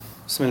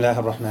بسم الله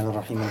الرحمن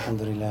الرحيم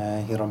الحمد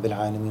لله رب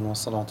العالمين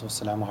والصلاة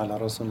والسلام على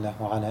رسول الله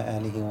وعلى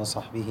آله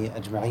وصحبه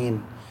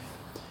أجمعين.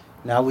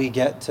 Now we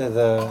get to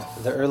the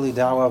early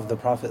da'wah of the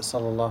Prophet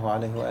sallallahu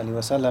alaihi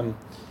wasallam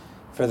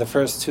for the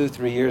first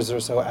 2-3 years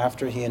or so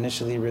after he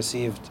initially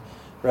received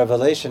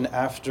revelation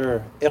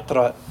after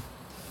Iqra.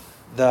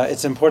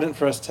 It's important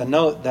for us to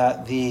note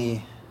that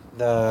the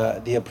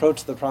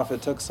approach the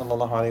Prophet took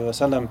sallallahu alaihi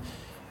wasallam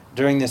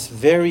during this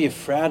very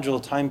fragile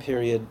time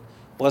period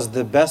was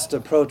the best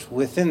approach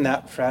within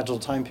that fragile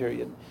time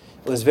period.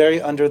 It was very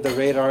under the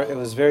radar. It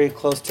was very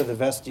close to the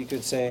vest, you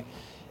could say.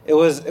 It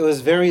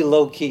was very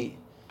low key.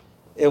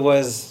 It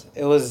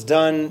was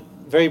done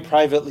very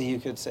privately,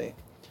 you could say.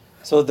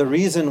 So the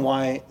reason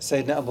why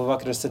Sayyidina Abu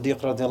Bakr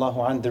as-Siddiq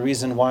radiallahu anh, the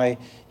reason why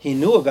he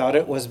knew about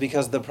it was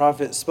because the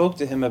Prophet spoke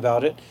to him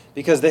about it,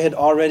 because they had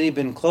already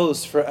been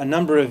close for a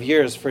number of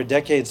years, for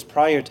decades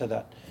prior to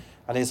that,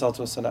 alayhi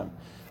salatu wasalam.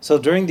 So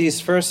during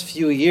these first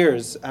few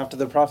years, after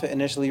the Prophet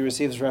initially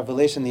receives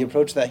revelation, the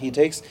approach that he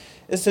takes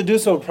is to do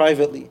so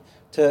privately,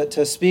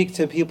 to speak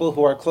to people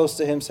who are close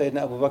to him.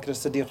 Sayyidina Abu Bakr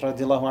as-Siddiq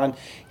radiallahu anh,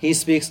 he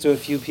speaks to a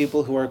few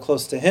people who are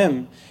close to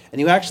him, and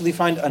you actually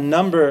find a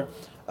number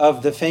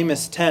of the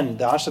famous 10,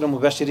 the Ashara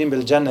Mubashirin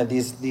bil Jannah,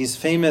 these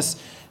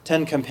famous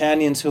 10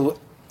 companions who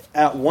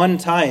at one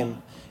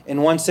time,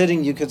 in one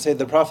sitting, you could say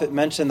the Prophet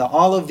mentioned that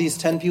all of these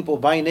 10 people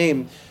by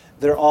name,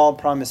 they're all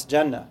promised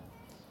Jannah.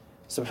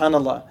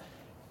 Subhanallah.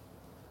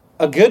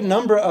 A good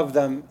number of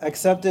them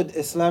accepted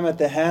Islam at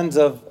the hands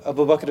of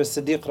Abu Bakr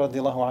as-Siddiq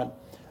radiallahu anhu.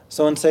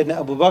 So when Sayyidina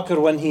Abu Bakr,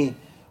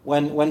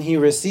 when he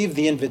received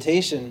the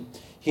invitation,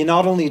 he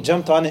not only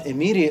jumped on it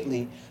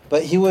immediately,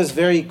 but he was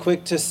very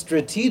quick to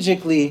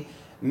strategically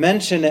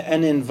mention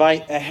and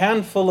invite a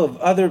handful of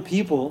other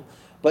people,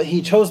 but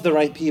he chose the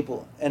right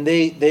people, and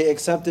they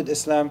accepted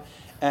Islam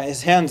at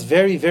his hands.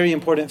 Very, very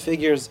important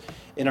figures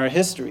in our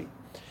history.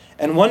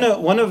 And one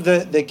of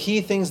the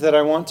key things that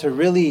I want to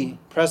really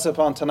press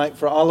upon tonight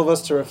for all of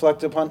us to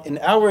reflect upon in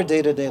our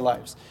day-to-day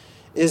lives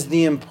is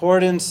the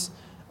importance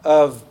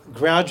of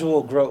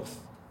gradual growth.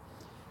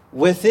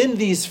 Within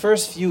these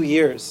first few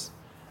years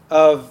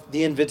of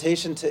the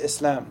invitation to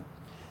Islam,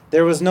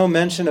 there was no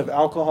mention of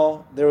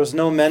alcohol, there was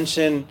no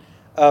mention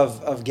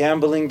of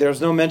gambling, there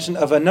was no mention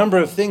of a number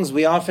of things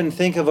we often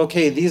think of,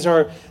 okay,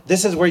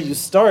 this is where you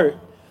start.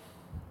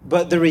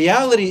 But the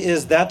reality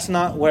is that's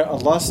not where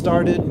Allah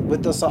started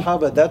with the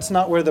Sahaba. That's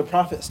not where the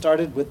Prophet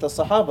started with the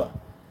Sahaba.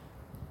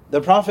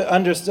 The Prophet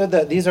understood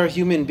that these are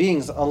human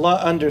beings. Allah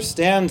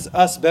understands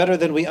us better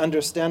than we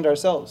understand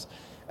ourselves.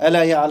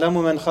 أَلَا يَعْلَمُ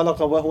مَنْ خَلَقَ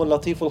وَهُوَ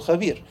اللَّطِيفُ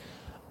الْخَبِيرُ.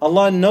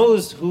 Allah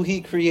knows who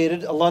He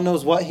created. Allah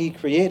knows what He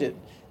created.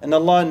 And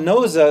Allah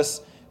knows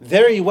us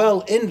very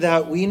well in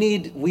that we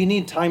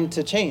need time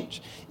to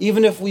change.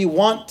 Even if we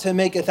want to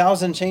make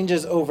 1,000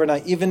 changes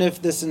overnight, even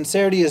if the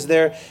sincerity is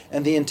there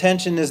and the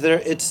intention is there,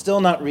 it's still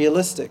not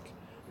realistic.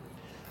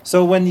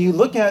 So when you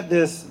look at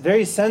this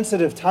very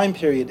sensitive time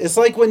period, it's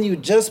like when you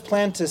just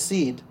plant a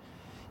seed.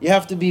 You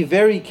have to be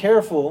very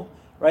careful,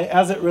 right,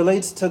 as it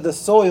relates to the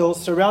soil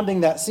surrounding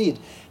that seed.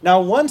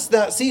 Now, once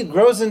that seed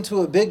grows into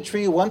a big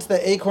tree, once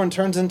the acorn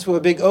turns into a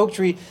big oak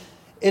tree,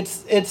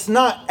 it's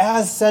not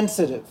as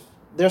sensitive.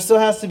 There still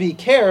has to be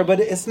care, but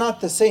it's not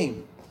the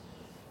same.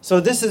 So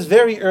this is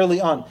very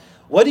early on.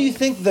 What do you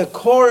think the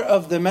core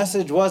of the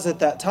message was at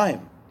that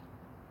time?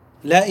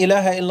 La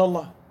ilaha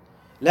illallah.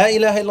 La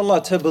ilaha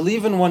illallah, to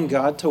believe in one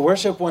God, to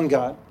worship one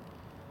God,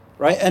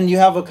 right? And you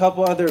have a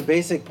couple other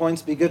basic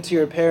points, be good to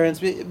your parents,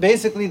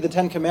 basically the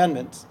 10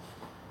 commandments.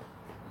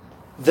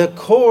 The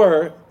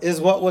core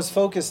is what was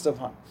focused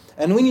upon.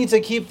 And we need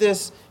to keep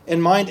this in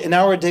mind in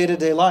our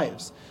day-to-day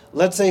lives.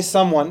 Let's say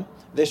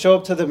they show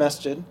up to the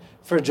masjid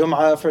for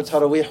Jum'ah, for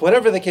Taraweeh,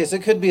 whatever the case. It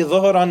could be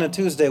Dhuhr on a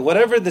Tuesday,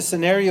 whatever the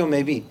scenario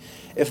may be.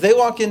 If they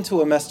walk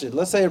into a masjid,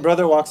 let's say a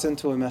brother walks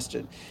into a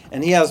masjid,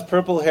 and he has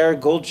purple hair,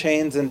 gold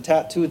chains, and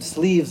tattooed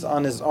sleeves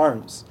on his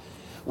arms.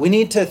 We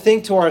need to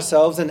think to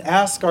ourselves and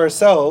ask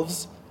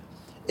ourselves,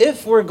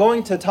 if we're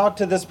going to talk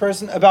to this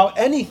person about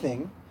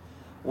anything,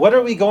 what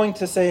are we going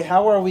to say?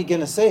 How are we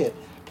going to say it?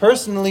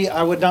 Personally,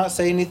 I would not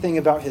say anything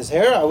about his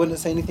hair. I wouldn't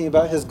say anything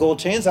about his gold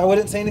chains. I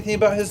wouldn't say anything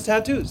about his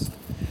tattoos.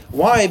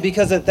 Why?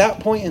 Because at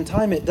that point in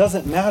time, it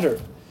doesn't matter.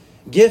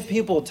 Give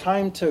people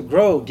time to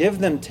grow. Give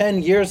them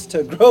 10 years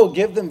to grow.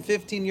 Give them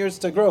 15 years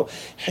to grow.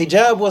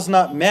 Hijab was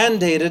not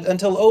mandated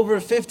until over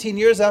 15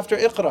 years after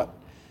Iqra.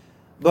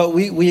 But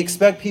we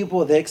expect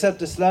people, they accept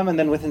Islam, and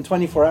then within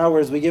 24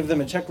 hours, we give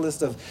them a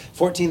checklist of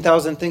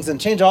 14,000 things and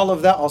change all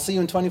of that. I'll see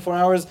you in 24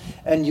 hours,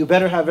 and you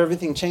better have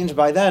everything changed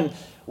by then.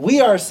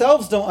 We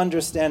ourselves don't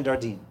understand our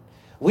deen.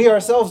 We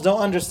ourselves don't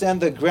understand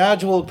the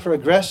gradual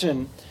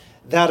progression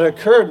that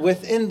occurred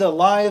within the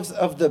lives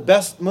of the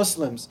best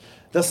Muslims,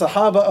 the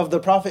Sahaba of the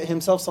Prophet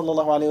himself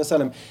sallallahu alaihi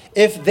wasallam.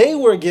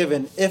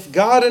 If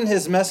God and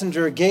His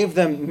Messenger gave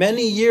them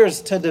many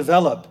years to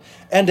develop,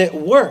 and it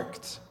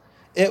worked.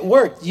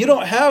 You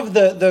don't have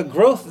the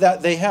growth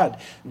that they had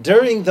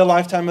during the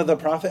lifetime of the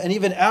Prophet, and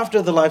even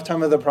after the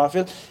lifetime of the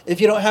Prophet,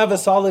 if you don't have a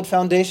solid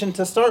foundation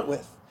to start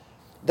with.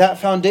 That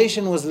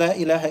foundation was La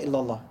ilaha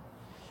illallah.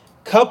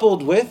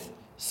 coupled with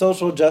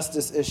social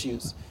justice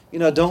issues.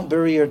 Don't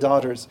bury your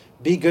daughters.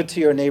 Be good to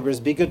your neighbors.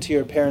 Be good to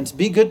your parents.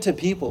 Be good to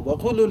people.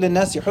 وَقُولُوا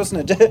لِلنَّاسِ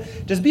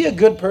حُسْنًا. Just be a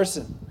good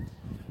person.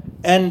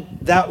 And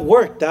that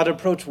worked. That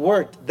approach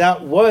worked.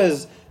 That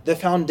was the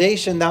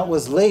foundation that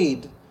was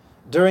laid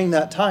during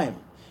that time.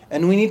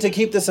 And we need to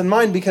keep this in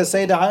mind because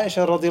Sayyidah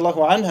Aisha radiallahu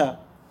anha,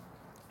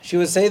 she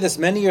would say this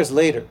many years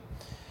later.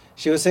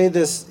 She would say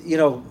this,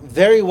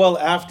 very well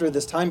after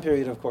this time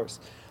period, of course.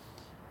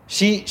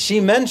 She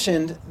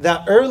mentioned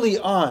that early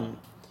on,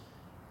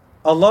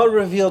 Allah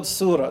revealed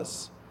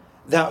surahs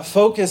that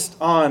focused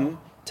on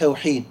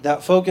Tawheed,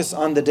 that focused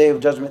on the Day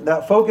of Judgment,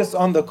 that focused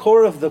on the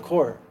core of the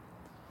core.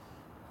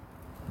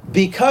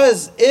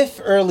 Because if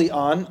early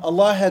on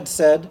Allah had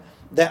said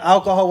that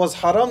alcohol was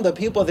haram, the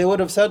people, they would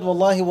have said,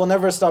 Wallahi, we'll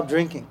never stop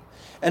drinking.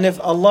 And if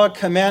Allah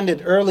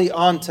commanded early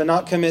on to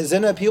not commit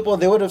zina, people,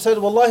 they would have said,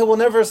 Wallahi, we'll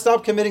never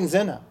stop committing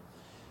zina.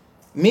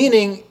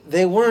 Meaning,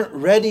 they weren't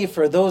ready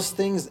for those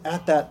things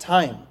at that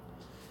time.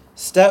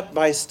 Step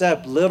by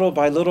step, little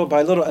by little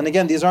by little. And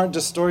again, these aren't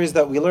just stories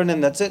that we learn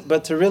and that's it,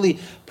 but to really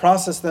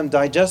process them,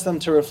 digest them,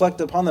 to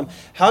reflect upon them.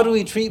 How do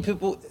we treat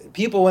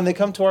people when they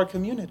come to our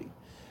community?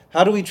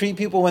 How do we treat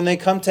people when they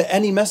come to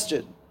any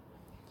masjid?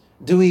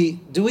 Do we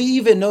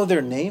even know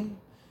their name?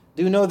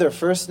 Do we know their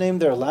first name,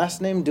 their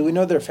last name? Do we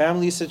know their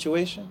family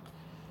situation?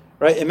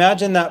 Right?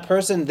 Imagine that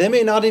person, they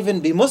may not even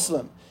be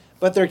Muslim,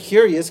 but they're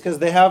curious because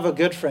they have a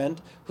good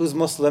friend who's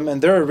Muslim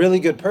and they're a really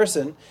good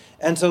person.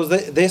 And so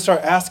they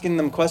start asking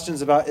them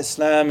questions about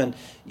Islam and,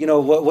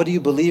 what do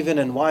you believe in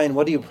and why, and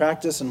what do you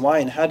practice and why,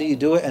 and how do you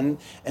do it? And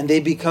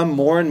they become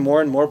more and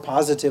more and more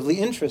positively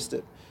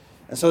interested.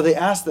 And so they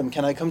ask them,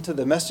 can I come to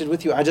the masjid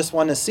with you? I just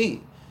want to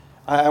see.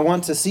 I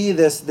want to see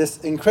this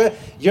incredible.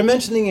 You're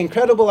mentioning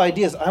incredible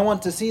ideas. I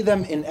want to see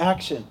them in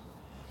action.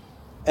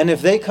 And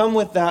if they come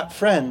with that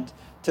friend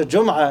to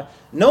Jum'ah,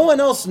 no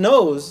one else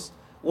knows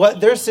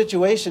what their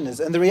situation is.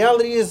 And the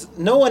reality is,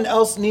 no one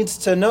else needs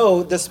to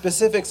know the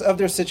specifics of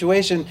their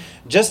situation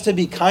just to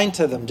be kind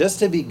to them, just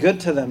to be good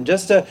to them,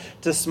 just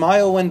to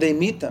smile when they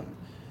meet them,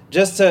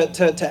 just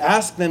to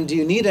ask them, do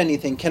you need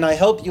anything? Can I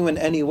help you in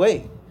any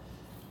way?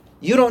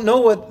 You don't know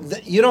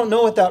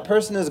what that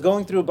person is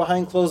going through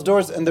behind closed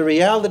doors, and the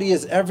reality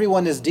is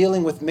everyone is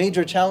dealing with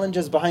major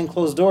challenges behind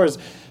closed doors.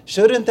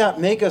 Shouldn't that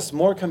make us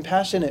more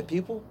compassionate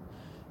people?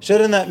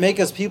 Shouldn't that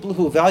make us people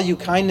who value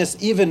kindness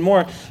even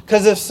more?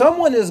 Because if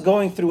someone is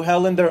going through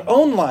hell in their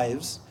own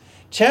lives,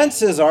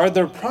 chances are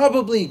they're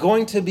probably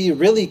going to be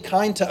really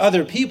kind to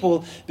other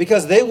people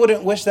because they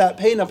wouldn't wish that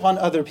pain upon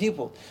other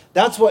people.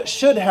 That's what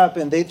should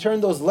happen. They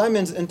turn those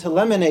lemons into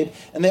lemonade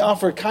and they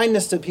offer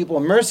kindness to people,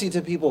 mercy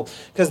to people,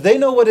 because they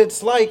know what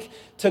it's like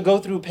to go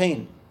through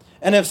pain.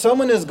 And if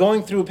someone is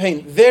going through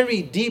pain,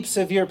 very deep,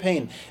 severe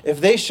pain,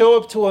 if they show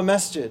up to a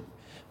masjid,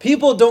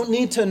 people don't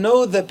need to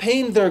know the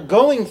pain they're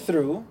going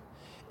through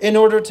in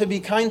order to be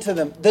kind to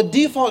them. The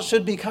default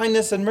should be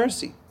kindness and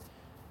mercy.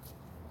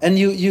 And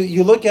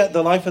you look at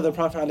the life of the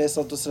Prophet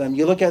ﷺ,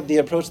 you look at the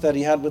approach that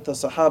he had with the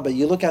Sahaba,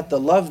 you look at the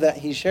love that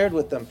he shared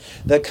with them,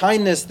 the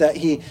kindness that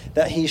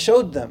he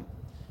showed them.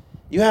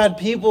 You had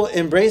people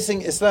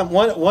embracing Islam.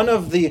 One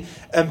of the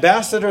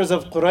ambassadors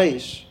of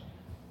Quraysh,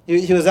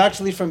 he was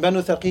actually from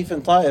Banu Thaqif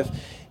and Ta'if.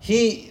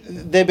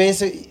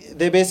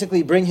 They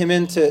basically bring him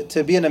in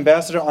to be an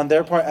ambassador on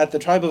their part at the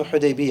tribe of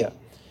Hudaybiyah,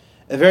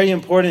 a very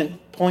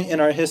important point in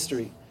our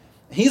history.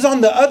 He's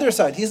on the other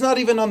side. He's not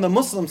even on the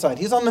Muslim side.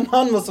 He's on the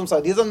non-Muslim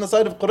side. He's on the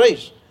side of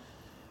Quraysh.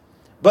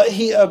 But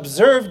he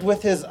observed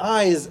with his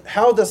eyes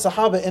how the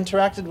Sahaba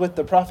interacted with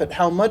the Prophet,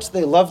 how much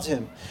they loved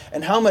him,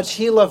 and how much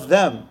he loved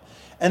them.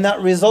 And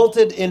that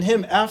resulted in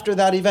him, after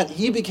that event,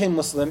 he became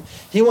Muslim.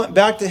 He went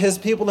back to his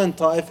people in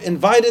Taif,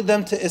 invited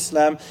them to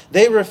Islam.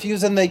 They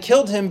refused and they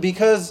killed him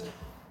because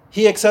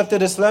he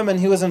accepted Islam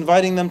and he was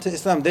inviting them to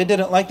Islam. They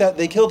didn't like that,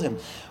 they killed him.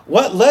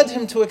 What led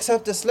him to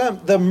accept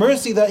Islam? The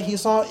mercy that he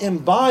saw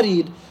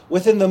embodied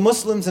within the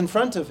Muslims in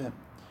front of him.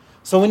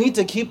 So we need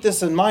to keep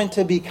this in mind,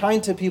 to be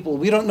kind to people.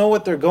 We don't know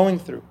what they're going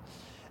through.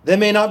 They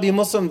may not be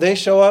Muslim, they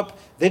show up,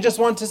 they just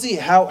want to see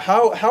how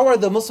are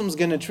the Muslims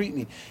going to treat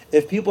me?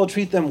 If people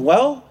treat them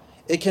well,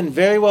 it can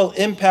very well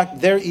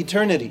impact their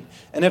eternity.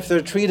 And if they're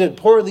treated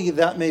poorly,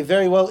 that may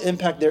very well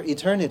impact their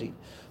eternity.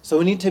 So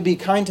we need to be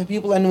kind to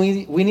people, and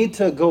we need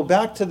to go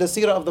back to the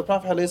seerah of the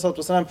Prophet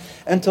ﷺ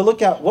and to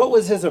look at what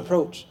was his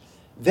approach.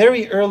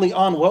 Very early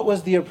on, what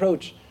was the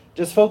approach?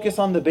 Just focus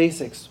on the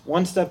basics,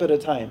 one step at a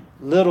time,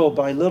 little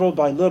by little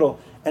by little,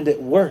 and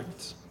it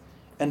worked.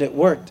 And it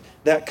worked.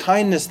 That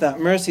kindness, that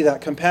mercy,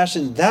 that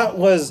compassion, that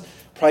was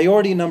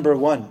priority number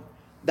one.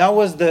 That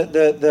was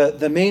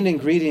the main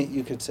ingredient,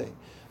 you could say.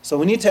 So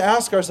we need to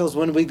ask ourselves,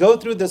 when we go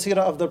through the seerah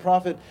of the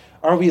Prophet,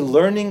 are we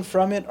learning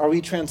from it? Are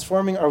we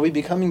transforming? Are we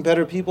becoming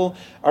better people?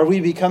 Are we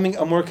becoming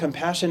a more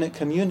compassionate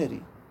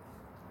community?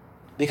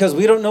 Because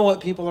we don't know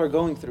what people are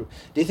going through.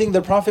 Do you think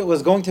the Prophet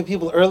was going to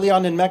people early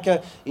on in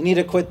Mecca, you need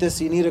to quit this,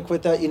 you need to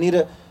quit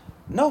that,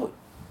 No,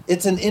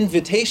 it's an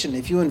invitation.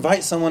 If you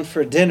invite someone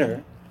for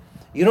dinner,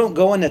 You don't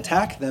go and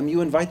attack them.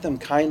 You invite them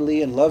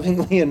kindly and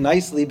lovingly and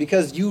nicely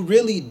because you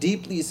really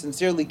deeply,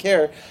 sincerely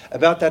care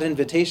about that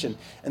invitation.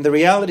 And the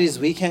reality is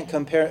we can't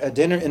compare a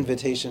dinner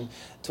invitation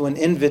to an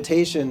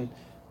invitation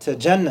to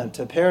Jannah,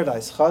 to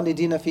paradise,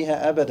 khalidina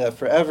fiha abada,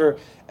 forever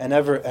and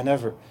ever and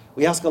ever.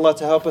 We ask Allah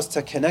to help us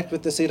to connect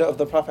with the seerah of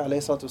the Prophet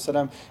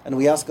ﷺ, and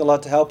we ask Allah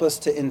to help us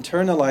to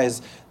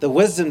internalize the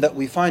wisdom that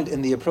we find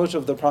in the approach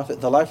of the Prophet,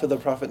 the life of the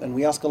Prophet, and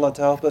we ask Allah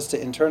to help us to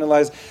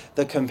internalize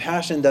the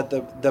compassion that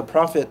the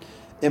Prophet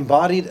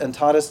embodied and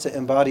taught us to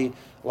embody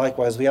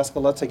likewise. We ask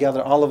Allah to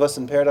gather all of us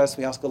in paradise.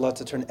 We ask Allah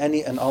to turn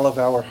any and all of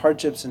our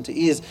hardships into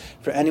ease.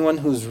 For anyone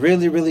who's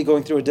really, really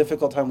going through a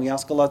difficult time, we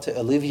ask Allah to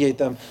alleviate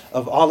them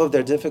of all of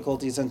their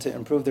difficulties and to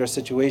improve their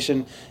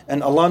situation.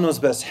 And Allah knows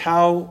best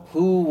how,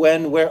 who,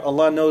 when, where.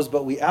 Allah knows,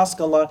 but we ask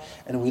Allah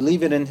and we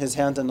leave it in His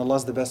hands, and Allah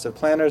is the best of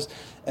planners.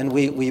 And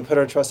we put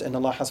our trust in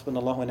Allah.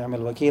 Hasbunallah wa ni'mal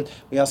wakeel.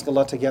 We ask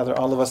Allah to gather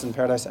all of us in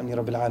paradise. Ameen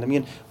Rabbil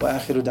Alameen. Wa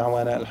akhiru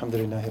da'wana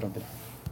alhamdulillahi Rabbil Alameen.